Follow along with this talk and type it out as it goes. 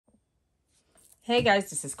Hey guys,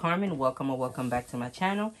 this is Carmen. Welcome back to my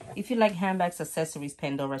channel. If you like handbags, accessories,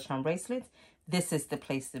 Pandora charm bracelets, this is the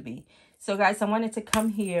place to be. So guys, I wanted to come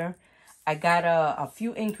here. I got a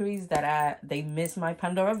few inquiries that they missed my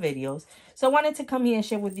Pandora videos. So I wanted to come here and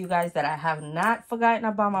share with you guys that I have not forgotten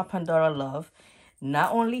about my Pandora love.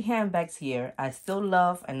 Not only handbags here, I still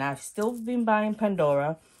love and I've still been buying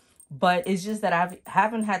Pandora. But it's just that I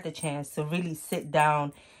haven't had the chance to really sit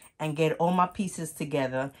down and get all my pieces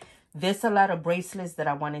together. There's a lot of bracelets that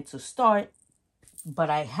I wanted to start, but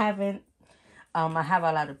I haven't. I have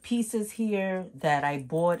a lot of pieces here that I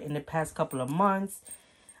bought in the past couple of months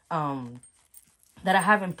that I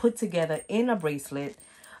haven't put together in a bracelet.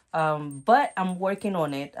 But I'm working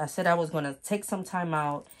on it. I said I was going to take some time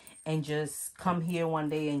out and just come here one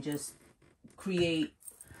day and just create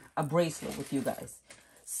a bracelet with you guys.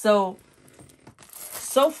 So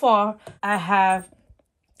far, I have,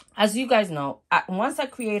 as you guys know, once I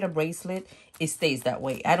create a bracelet, it stays that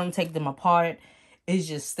way. I don't take them apart. It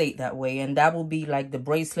just stayed that way. And that will be like the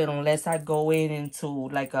bracelet unless I go into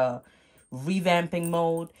like a revamping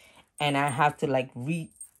mode and I have to like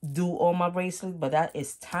redo all my bracelets. But that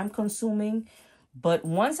is time consuming. But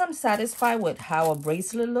once I'm satisfied with how a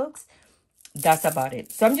bracelet looks, that's about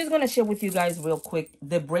it. So I'm just going to share with you guys real quick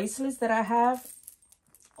the bracelets that I have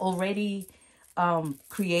already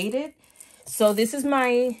created. So this is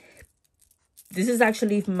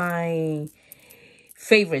actually my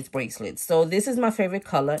favorite bracelet. So this is my favorite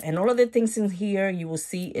color, and all of the things in here you will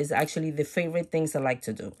see is actually the favorite things I like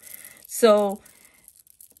to do. So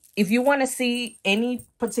if you want to see any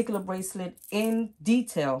particular bracelet in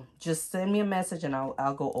detail, just send me a message and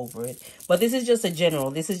I'll go over it. But this is just a general.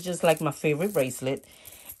 This is just like my favorite bracelet.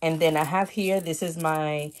 And then I have here, this is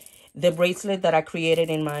the bracelet that I created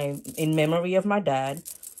in memory of my dad.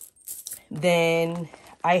 Then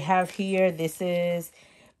I have here, this is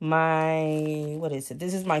my, what is it?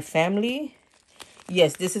 This is my family.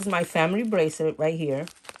 Yes, this is my family bracelet right here.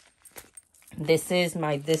 This is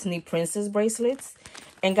my Disney princess bracelets.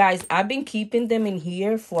 And guys, I've been keeping them in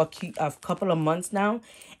here for a couple of months now.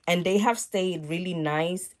 And they have stayed really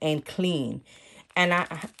nice and clean. And I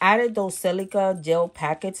added those silica gel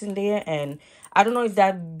packets in there. And I don't know if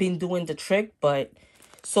that's been doing the trick, but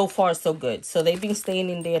so far so good. So they've been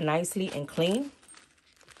staying in there nicely and clean.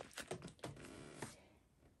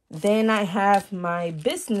 Then I have my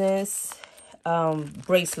business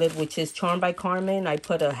bracelet, which is Charmed by Carmen. I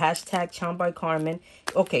put a hashtag Charmed by Carmen.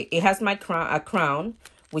 Okay, it has my crown,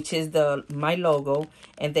 which is my logo,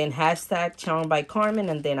 and then hashtag Charmed by Carmen,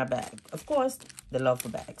 and then a bag. Of course, the love for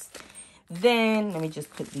bags. Then let me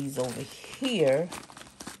just put these over here.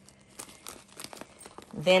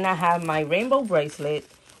 Then I have my rainbow bracelet,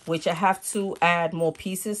 which I have to add more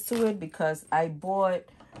pieces to it because I bought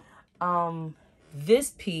this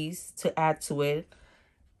piece to add to it.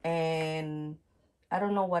 And I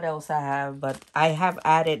don't know what else I have, but I have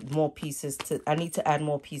added more pieces I need to add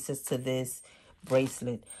more pieces to this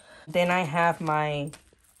bracelet. Then I have my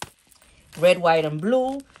red, white, and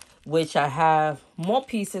blue, which I have more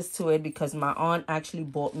pieces to it because my aunt actually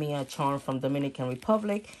bought me a charm from Dominican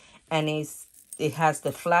Republic, and it has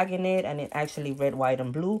the flag in it, and it actually red, white,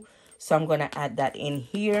 and blue. So I'm going to add that in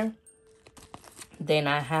here. Then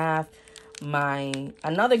I have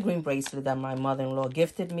another green bracelet that my mother-in-law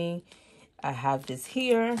gifted me. I have this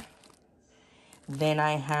here. Then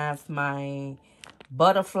I have my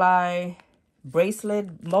butterfly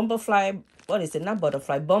bracelet, bumblebee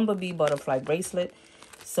butterfly bracelet.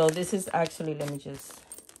 So this is actually, let me just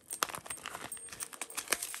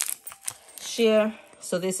share.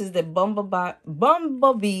 So this is the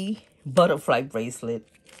bumblebee butterfly bracelet.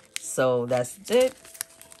 So that's it.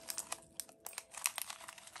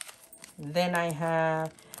 Then I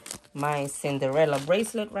have my Cinderella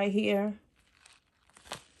bracelet right here.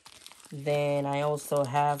 Then I also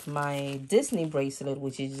have my Disney bracelet,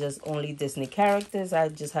 which is just only Disney characters. I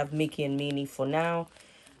just have Mickey and Minnie for now.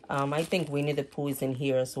 I think Winnie the Pooh is in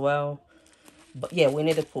here as well. But yeah,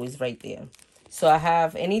 Winnie the Pooh is right there. So I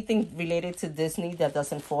have anything related to Disney that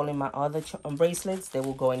doesn't fall in my other bracelets. They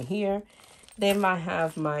will go in here. Then I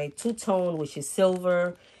have my two-tone, which is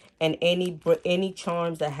silver. And any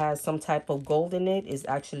charms that has some type of gold in it is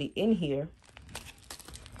actually in here.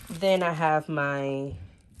 Then I have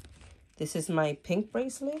this is my pink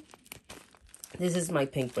bracelet. This is my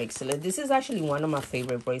pink bracelet. This is actually one of my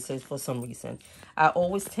favorite bracelets for some reason. I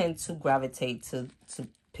always tend to gravitate to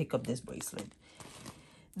pick up this bracelet.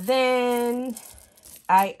 Then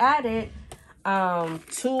I added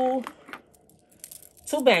two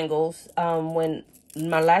bangles. When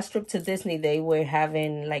my last trip to Disney, they were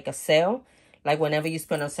having like a sale. Like whenever you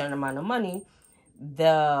spend a certain amount of money,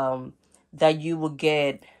 the that you will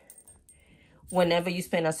get whenever you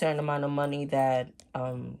spend a certain amount of money. That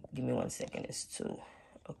give me 1 second, it's 2.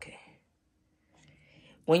 Okay.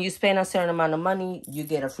 When you spend a certain amount of money, you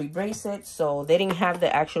get a free bracelet. So they didn't have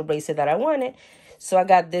the actual bracelet that I wanted, so I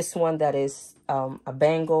got this one that is a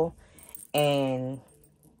bangle. And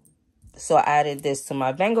so I added this to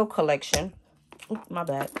my bangle collection. Oops, my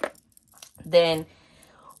bad. Then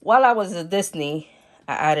while I was at Disney,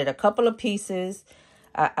 I added a couple of pieces.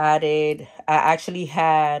 I actually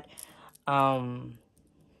had I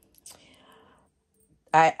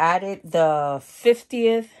added the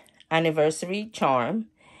 50th anniversary charm.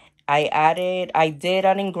 I did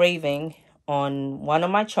an engraving on one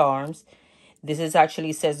of my charms. This is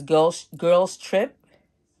actually says girls trip.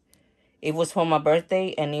 It was for my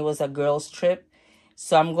birthday and it was a girls trip.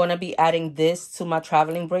 So I'm going to be adding this to my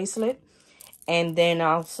traveling bracelet. And then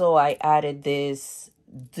also I added this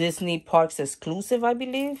Disney Parks exclusive, I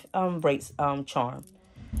believe, charm.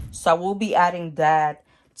 So I will be adding that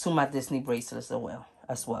to my Disney bracelets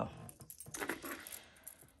as well.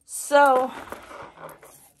 So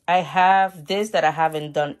I have this that I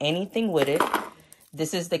haven't done anything with it.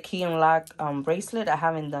 This is the key and lock bracelet. I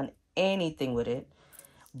haven't done anything with it.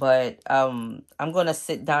 But I'm going to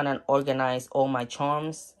sit down and organize all my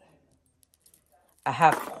charms. I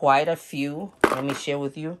have quite a few. Let me share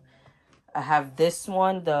with you. I have this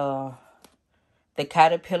one, the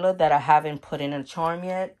caterpillar that I haven't put in a charm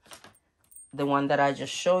yet. The one that I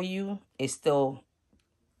just showed you is still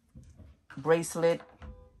bracelet,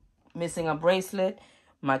 missing a bracelet.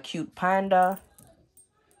 My cute panda.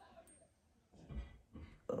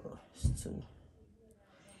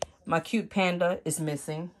 My cute panda is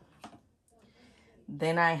missing.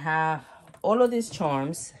 Then I have all of these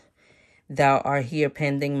charms that are here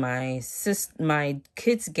pending. My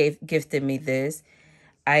kids gifted me this.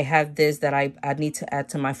 I have this that I need to add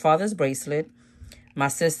to my father's bracelet. My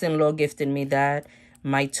sister-in-law gifted me that.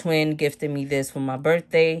 My twin gifted me this for my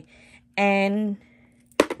birthday. And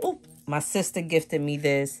my sister gifted me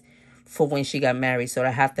this for when she got married. So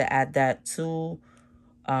I have to add that too.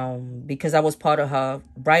 Because I was part of her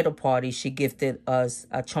bridal party, she gifted us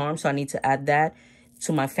a charm. So I need to add that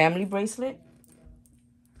to my family bracelet.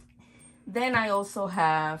 Then I also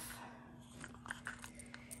have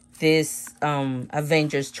this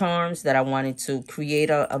Avengers charms that I wanted to create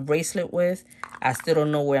a bracelet with. I still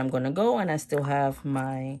don't know where I'm going to go. And I still have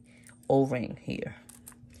my O-ring here.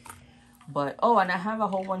 But, and I have a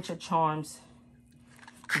whole bunch of charms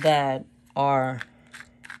that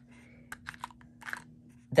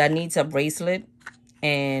needs a bracelet.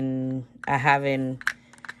 And I haven't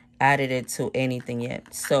added it to anything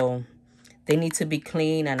yet. So they need to be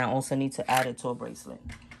clean, and I also need to add it to a bracelet.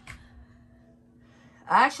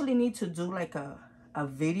 I actually need to do like a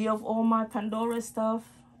video of all my Pandora stuff.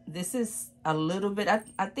 This is a little bit,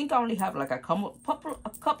 I think I only have like a couple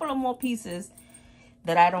of more pieces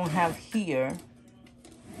that I don't have here.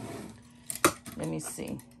 Let me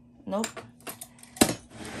see. Nope.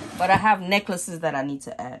 But I have necklaces that I need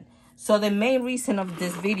to add. So the main reason of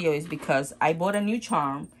this video is because I bought a new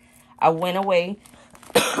charm. I went away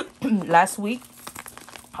last week.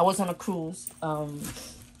 I was on a cruise.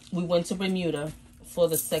 We went to Bermuda for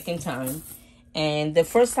the second time. And the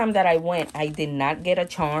first time that I went, I did not get a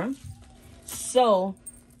charm. So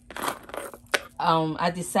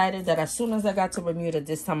I decided that as soon as I got to Bermuda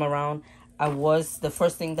this time around, the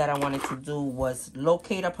first thing that I wanted to do was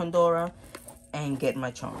locate a Pandora and get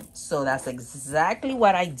my charm. So that's exactly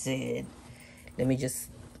what I did. Let me just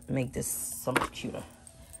make this so much cuter.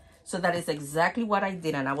 So that is exactly what I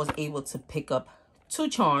did, and I was able to pick up 2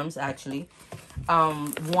 charms actually.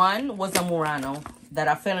 One was a Murano that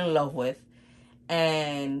I fell in love with,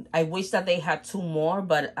 and I wish that they had 2 more,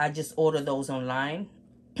 but I just ordered those online.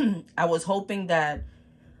 I was hoping that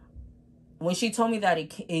when she told me that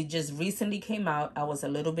it just recently came out, I was a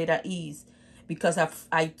little bit at ease, because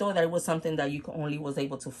I thought that it was something that you only was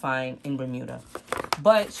able to find in Bermuda.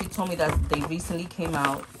 But she told me that they recently came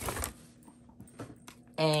out.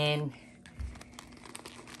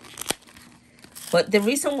 But the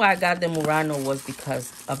reason why I got the Murano was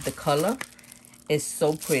because of the color. It's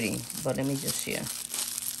so pretty. But let me just share.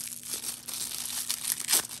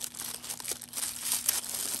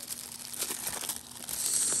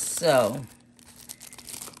 So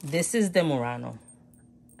this is the Murano.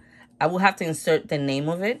 I will have to insert the name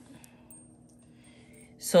of it.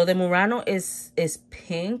 So the Murano is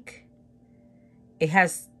pink. It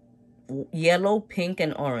has yellow, pink,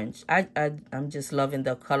 and orange. I'm just loving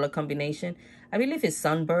the color combination. I believe it's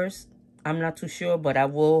Sunburst. I'm not too sure, but I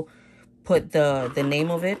will put the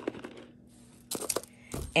name of it.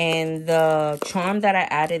 And the charm that I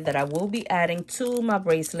added, that I will be adding to my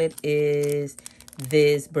bracelet, is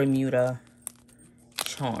this Bermuda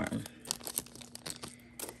charm.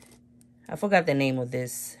 I forgot the name of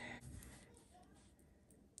this,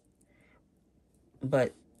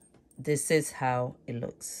 but this is how it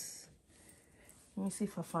looks. Let me see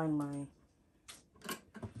if I find my...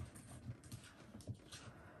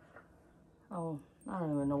 Oh, I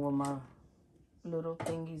don't even know where my little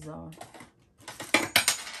thingies are.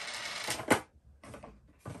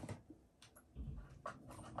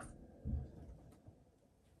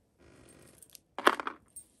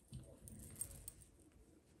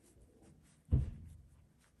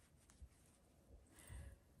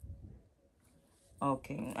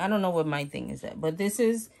 Okay, I don't know what my thing is at, but this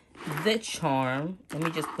is the charm. Let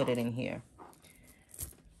me just put it in here.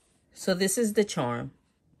 So this is the charm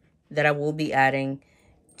that I will be adding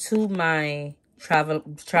to my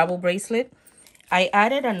travel bracelet. I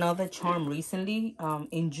added another charm recently.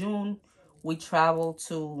 In June, we traveled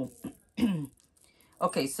to...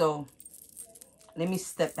 Okay, so let me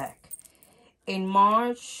step back. In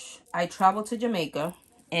March, I traveled to Jamaica,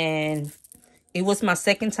 and it was my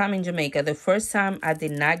second time in Jamaica. The first time I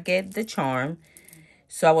did not get the charm,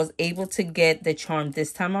 so I was able to get the charm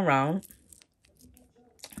this time around.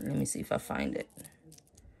 Let me see if I find it.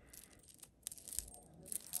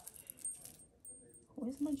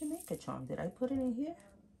 Where's my Jamaica charm? Did I put it in here?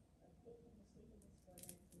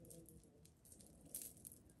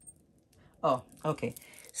 Oh, okay.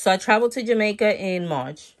 So I traveled to Jamaica in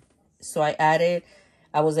March. So I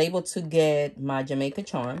was able to get my Jamaica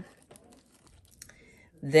charm.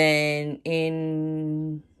 Then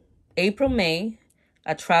in April, May,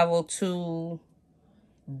 I traveled to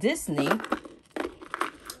Disney,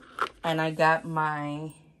 and I got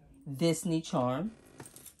my Disney charm,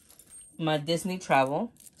 my Disney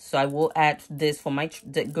travel. So I will add this for my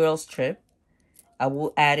the girls trip. I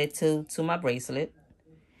will add it to my bracelet.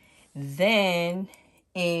 Then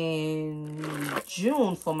in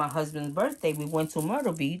June, for my husband's birthday, we went to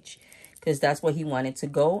Myrtle Beach because that's where he wanted to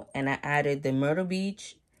go. And I added the Myrtle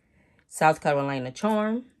Beach, South Carolina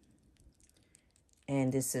charm.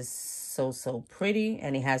 And this is so pretty.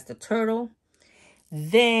 And it has the turtle.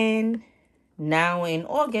 Then now in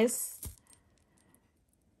August,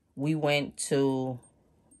 we went to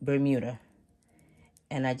Bermuda.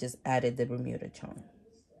 And I just added the Bermuda charm.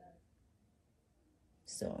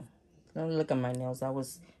 So, don't look at my nails. I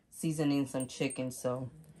was seasoning some chicken,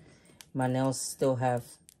 so my nails still have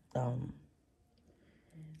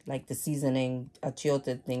like the seasoning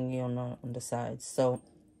achiote thing on the sides. So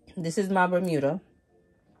this is my Bermuda,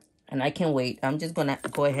 and I can't wait. I'm just gonna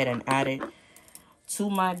go ahead and add it to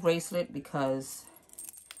my bracelet because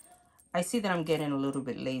I see that I'm getting a little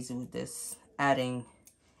bit lazy with this, adding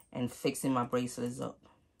and fixing my bracelets up.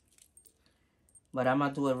 But I'm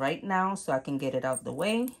gonna do it right now so I can get it out the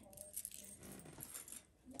way.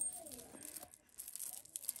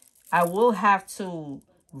 I will have to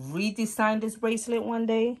redesign this bracelet one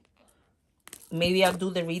day. Maybe I'll do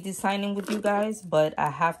the redesigning with you guys, but I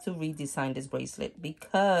have to redesign this bracelet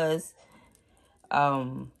because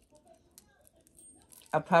I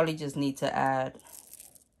probably just need to add...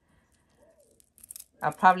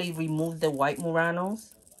 I'll probably remove the white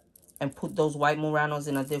Muranos and put those white Muranos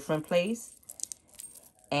in a different place.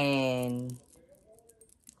 And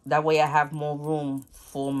that way I have more room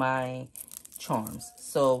for my charms.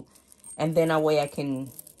 So, and then that way I can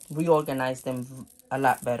reorganize them a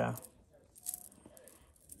lot better.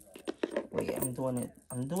 Wait, I'm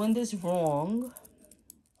doing this wrong.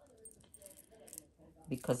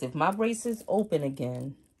 Because if my bracelets open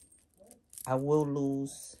again, I will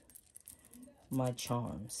lose my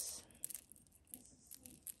charms.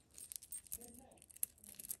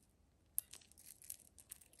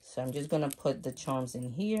 So I'm just going to put the charms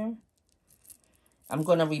in here. I'm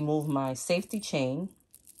going to remove my safety chain.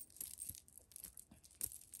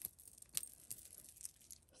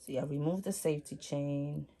 See, I removed the safety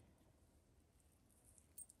chain.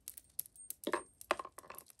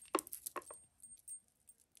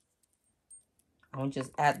 I'll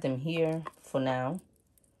just add them here for now.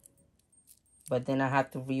 But then I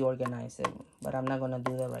have to reorganize it. But I'm not going to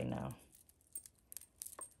do that right now.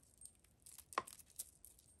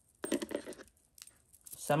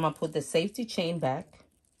 So I'm going to put the safety chain back.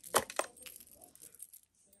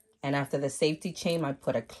 And after the safety chain, I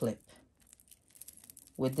put a clip.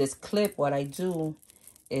 With this clip, what I do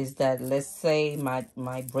is that, let's say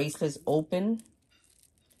my bracelet's open.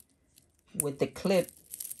 With the clip,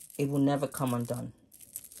 it will never come undone.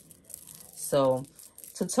 So,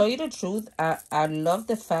 to tell you the truth, I love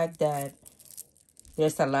the fact that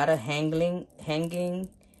there's a lot of hanging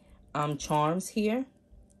charms here.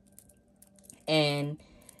 And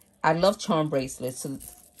I love charm bracelets. So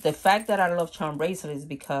the fact that I love charm bracelets is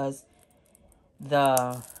because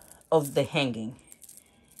of the hanging,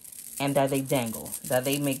 and that they dangle, that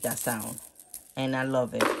they make that sound, and I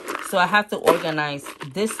love it. So I have to organize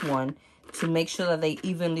this one to make sure that they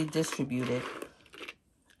evenly distribute it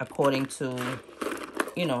according to,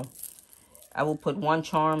 you know, I will put one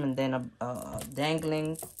charm and then a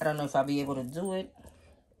dangling. I don't know if I'll be able to do it.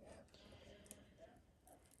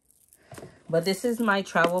 But this is my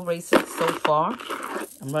travel bracelet so far.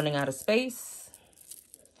 I'm running out of space.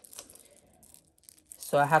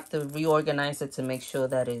 So I have to reorganize it to make sure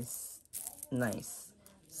that it's nice.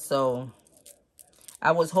 So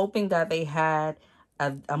I was hoping that they had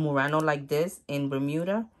a Murano like this in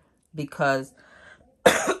Bermuda, because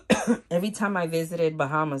every time I visited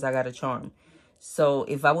Bahamas, I got a charm. So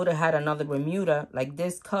if I would have had another Bermuda like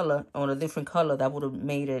this color or a different color, that would have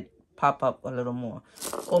made it pop up a little more.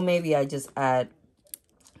 Or maybe I just add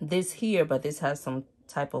this here, but this has some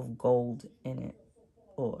type of gold in it,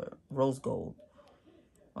 or rose gold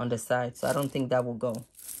on the side. So I don't think that will go.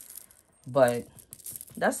 But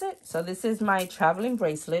that's it. So this is my traveling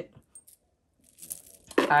bracelet.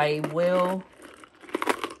 I will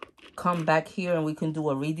come back here and we can do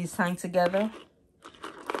a redesign together.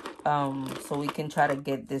 So we can try to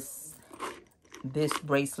get this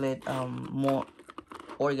bracelet more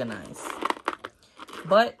organized.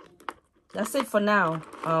 But that's it for now.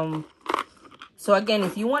 So again,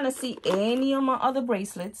 if you want to see any of my other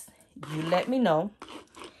bracelets, you let me know,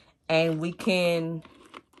 and we can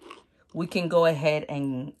go ahead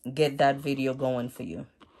and get that video going for you.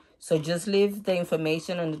 So just leave the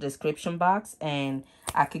information in the description box and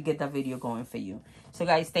I could get that video going for you. So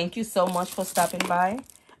guys, thank you so much for stopping by.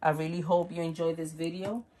 I really hope you enjoyed this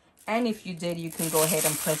video. And if you did, you can go ahead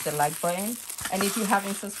and press the like button. And if you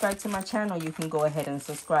haven't subscribed to my channel, you can go ahead and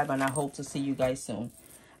subscribe. And I hope to see you guys soon.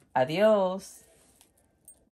 Adios.